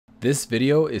This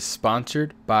video is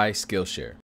sponsored by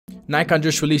Skillshare. Nikon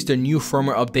just released their new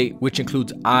firmware update, which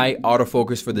includes eye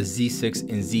autofocus for the Z6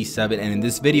 and Z7. And in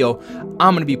this video,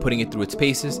 I'm going to be putting it through its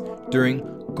paces during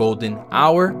golden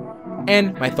hour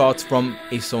and my thoughts from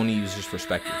a Sony user's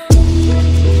perspective.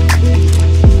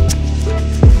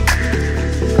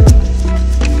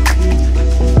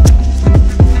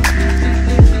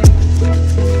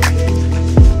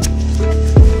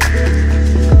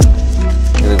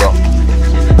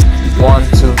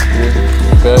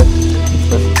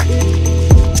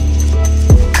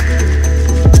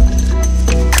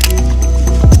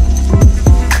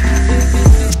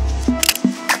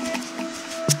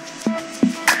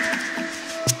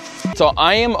 So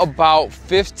I am about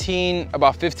 15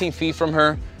 feet from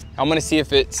her. I'm gonna see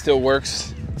if it still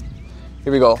works.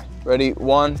 Here we go. Ready?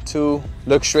 1, 2,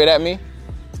 look straight at me.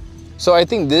 So I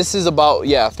think this is about,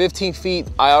 15 feet.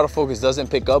 Eye autofocus doesn't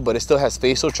pick up, but it still has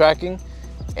facial tracking.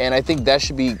 And I think that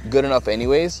should be good enough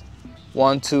anyways.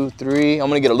 1, 2, 3. I'm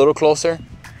gonna get a little closer.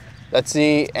 Let's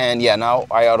see. And yeah, now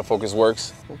eye autofocus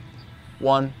works.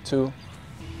 1, 2.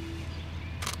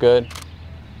 Good.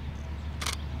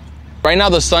 Right now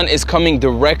the sun is coming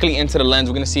directly into the lens.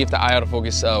 We're gonna see if the eye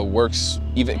autofocus works,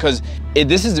 even because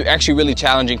this is actually really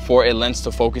challenging for a lens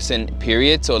to focus in,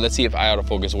 period. So let's see if eye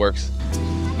autofocus works. There's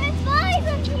bugs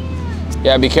up here.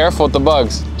 Yeah, be careful with the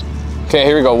bugs. Okay,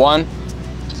 here we go. 1, 2.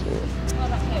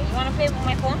 Hold on, here. You wanna play with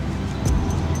my phone?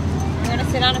 You wanna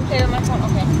sit down and play with my phone?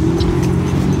 Okay.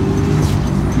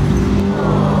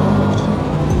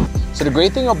 So the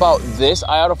great thing about this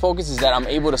eye autofocus is that I'm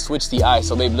able to switch the eye.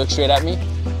 So babe, look straight at me.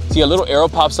 See, a little arrow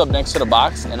pops up next to the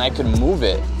box and I can move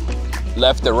it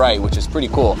left or right, which is pretty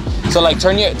cool. So like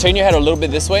turn your head a little bit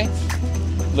this way,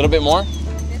 a little bit more.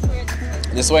 This way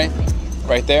or this way,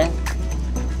 right there.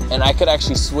 And I could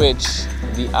actually switch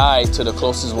the eye to the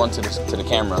closest one to the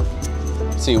camera.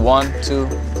 See, 1, 2,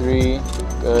 3,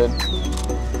 good.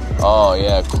 Oh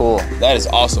yeah, cool. That is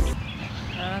awesome.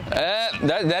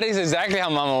 That is exactly how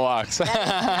Mama walks. That's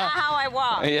not how I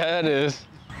walk. Yeah, it is.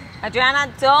 Adriana,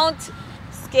 don't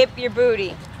skip your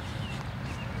booty.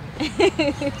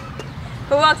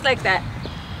 Who walks like that?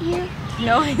 You.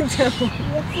 No, I don't. Yes,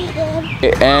 you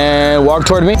do. And walk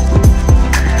toward me.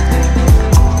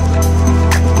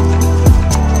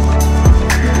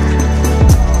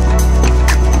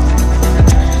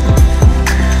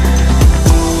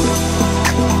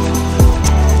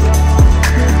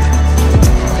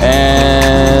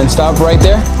 And stop right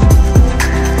there.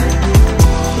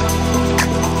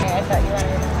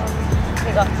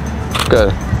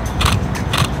 Good.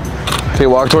 Okay,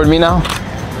 walk toward me now.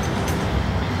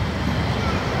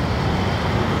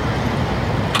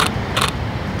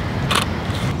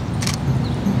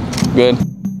 Good.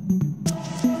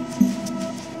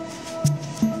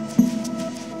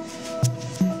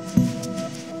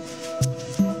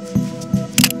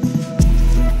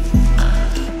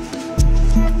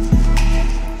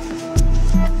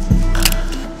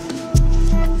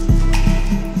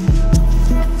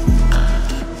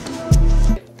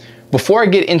 Before I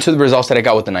get into the results that I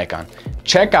got with the Nikon,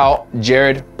 check out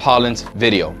Jared Pollin's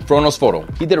video, Frono's Photo.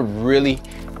 He did a really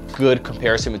good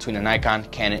comparison between the Nikon,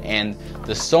 Canon, and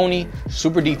the Sony.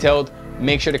 Super detailed.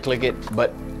 Make sure to click it,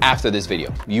 but after this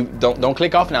video. You don't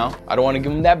click off now. I don't want to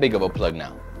give him that big of a plug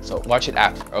now. So watch it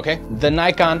after, okay? The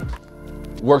Nikon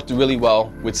worked really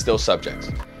well with still subjects.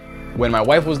 When my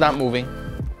wife was not moving,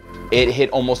 it hit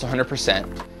almost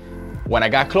 100%. When I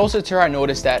got closer to her, I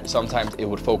noticed that sometimes it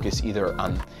would focus either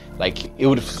on, like, it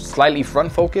would slightly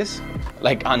front focus,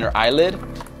 like on her eyelid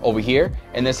over here,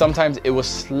 and then sometimes it was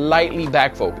slightly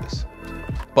back focus.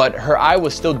 But her eye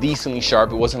was still decently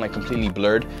sharp. It wasn't like completely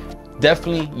blurred.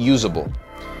 Definitely usable.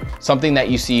 Something that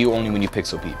you see only when you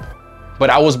pixel peep. But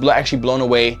I was actually blown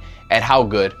away at how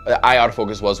good the eye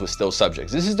autofocus was with still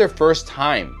subjects. This is their first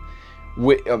time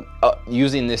with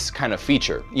using this kind of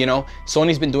feature. You know,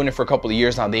 Sony's been doing it for a couple of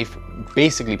years now. They've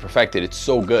basically perfected it. It's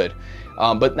so good.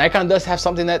 But Nikon does have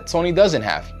something that Sony doesn't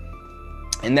have,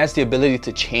 and that's the ability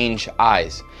to change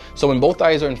eyes. So when both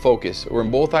eyes are in focus, or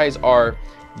when both eyes are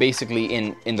basically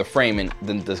in the frame and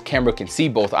then the camera can see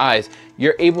both eyes,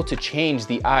 you're able to change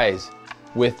the eyes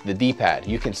with the D-pad.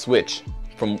 You can switch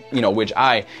from, you know, which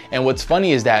eye. And what's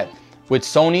funny is that with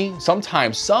Sony,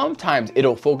 sometimes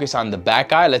it'll focus on the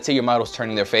back eye. Let's say your model's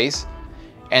turning their face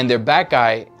and their back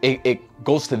eye, it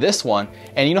goes to this one.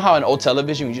 And you know how in old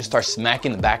television, you just start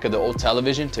smacking the back of the old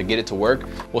television to get it to work?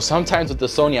 Well, sometimes with the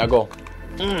Sony, I go,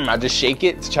 I just shake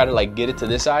it to try to like get it to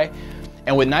this eye.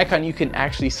 And with Nikon, you can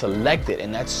actually select it.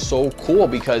 And that's so cool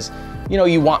because, you know,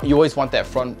 you always want that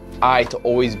front eye to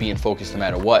always be in focus no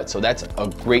matter what. So that's a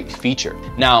great feature.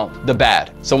 Now, the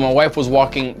bad. So my wife was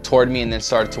walking toward me and then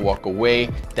started to walk away.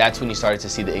 That's when you started to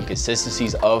see the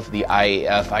inconsistencies of the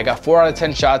IAF. I got 4 out of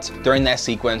 10 shots during that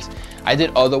sequence. I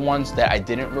did other ones that I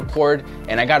didn't record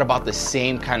and I got about the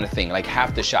same kind of thing, like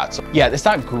half the shot. So yeah, it's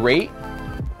not great.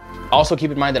 Also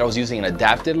keep in mind that I was using an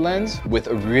adapted lens with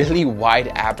a really wide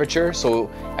aperture.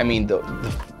 So, I mean,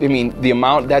 the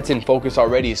amount that's in focus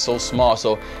already is so small.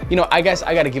 So, you know, I guess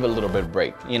I got to give it a little bit of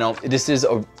break. You know, this is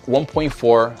a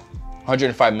 1.4,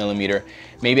 105 millimeter.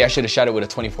 Maybe I should have shot it with a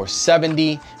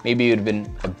 24-70. Maybe it would have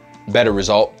been a better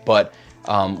result. But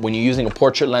when you're using a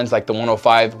portrait lens like the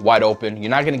 105 wide open, you're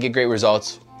not going to get great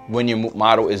results when your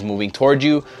model is moving towards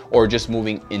you or just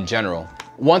moving in general.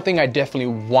 One thing I definitely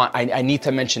want, I need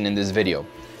to mention in this video.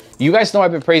 You guys know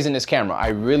I've been praising this camera. I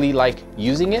really like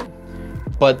using it,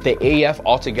 but the AF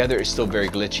altogether is still very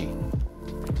glitchy.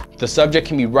 The subject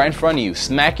can be right in front of you,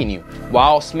 smacking you.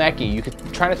 While smacking you, could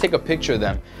try to take a picture of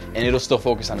them and it'll still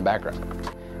focus on the background.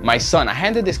 My son, I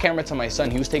handed this camera to my son.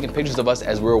 He was taking pictures of us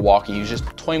as we were walking. He was just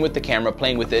toying with the camera,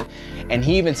 playing with it. And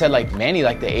he even said like, Manny,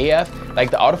 like the AF, like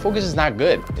the autofocus is not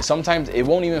good. Sometimes it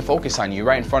won't even focus on you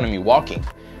right in front of me walking.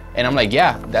 And I'm like,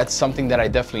 yeah, that's something that I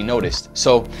definitely noticed.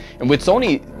 So, and with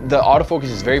Sony, the autofocus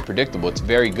is very predictable. It's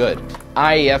very good.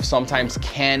 IAF sometimes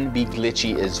can be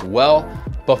glitchy as well,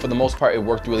 but for the most part, it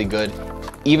worked really good,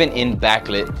 even in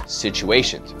backlit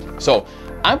situations. So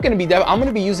I'm gonna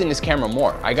be using this camera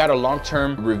more. I got a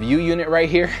long-term review unit right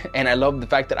here, and I love the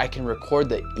fact that I can record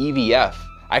the EVF.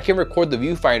 I can record the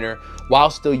viewfinder while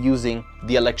still using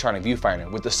the electronic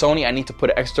viewfinder. With the Sony, I need to put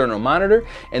an external monitor,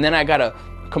 and then I gotta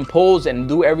compose and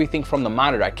do everything from the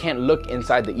monitor. I can't look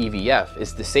inside the EVF.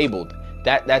 It's disabled.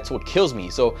 That's what kills me.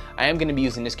 So I am gonna be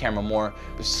using this camera more.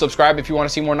 Subscribe if you wanna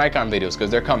see more Nikon videos, because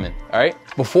they're coming, all right?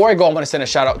 Before I go, I wanna send a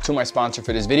shout out to my sponsor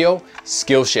for this video,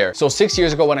 Skillshare. So 6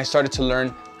 years ago when I started to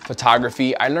learn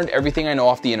photography, I learned everything I know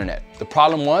off the internet. The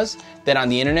problem was that on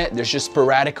the internet, there's just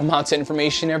sporadic amounts of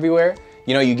information everywhere.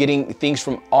 You know, you're getting things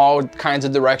from all kinds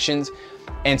of directions.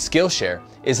 And Skillshare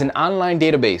is an online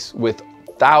database with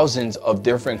thousands of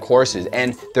different courses,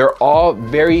 and they're all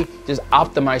very just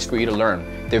optimized for you to learn.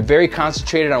 They're very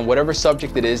concentrated on whatever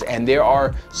subject it is, and there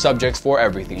are subjects for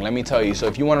everything, let me tell you. So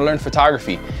if you want to learn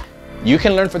photography, you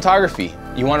can learn photography.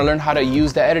 You want to learn how to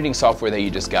use the editing software that you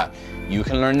just got, you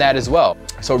can learn that as well.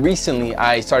 So recently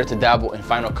I started to dabble in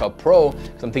Final Cut Pro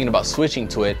because I'm thinking about switching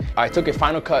to it. I took a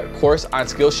Final Cut course on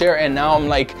Skillshare, and now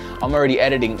I'm already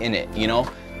editing in it, you know?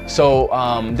 So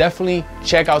definitely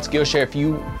check out Skillshare if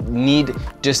you need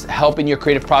just help in your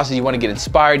creative process, you want to get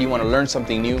inspired, you want to learn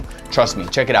something new. Trust me,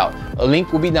 check it out. A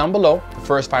link will be down below. The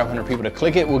first 500 people to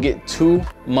click it will get 2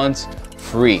 months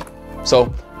free.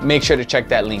 So make sure to check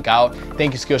that link out.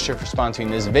 Thank you, Skillshare, for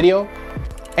sponsoring this video,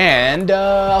 and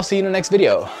I'll see you in the next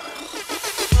video.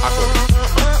 Awkward.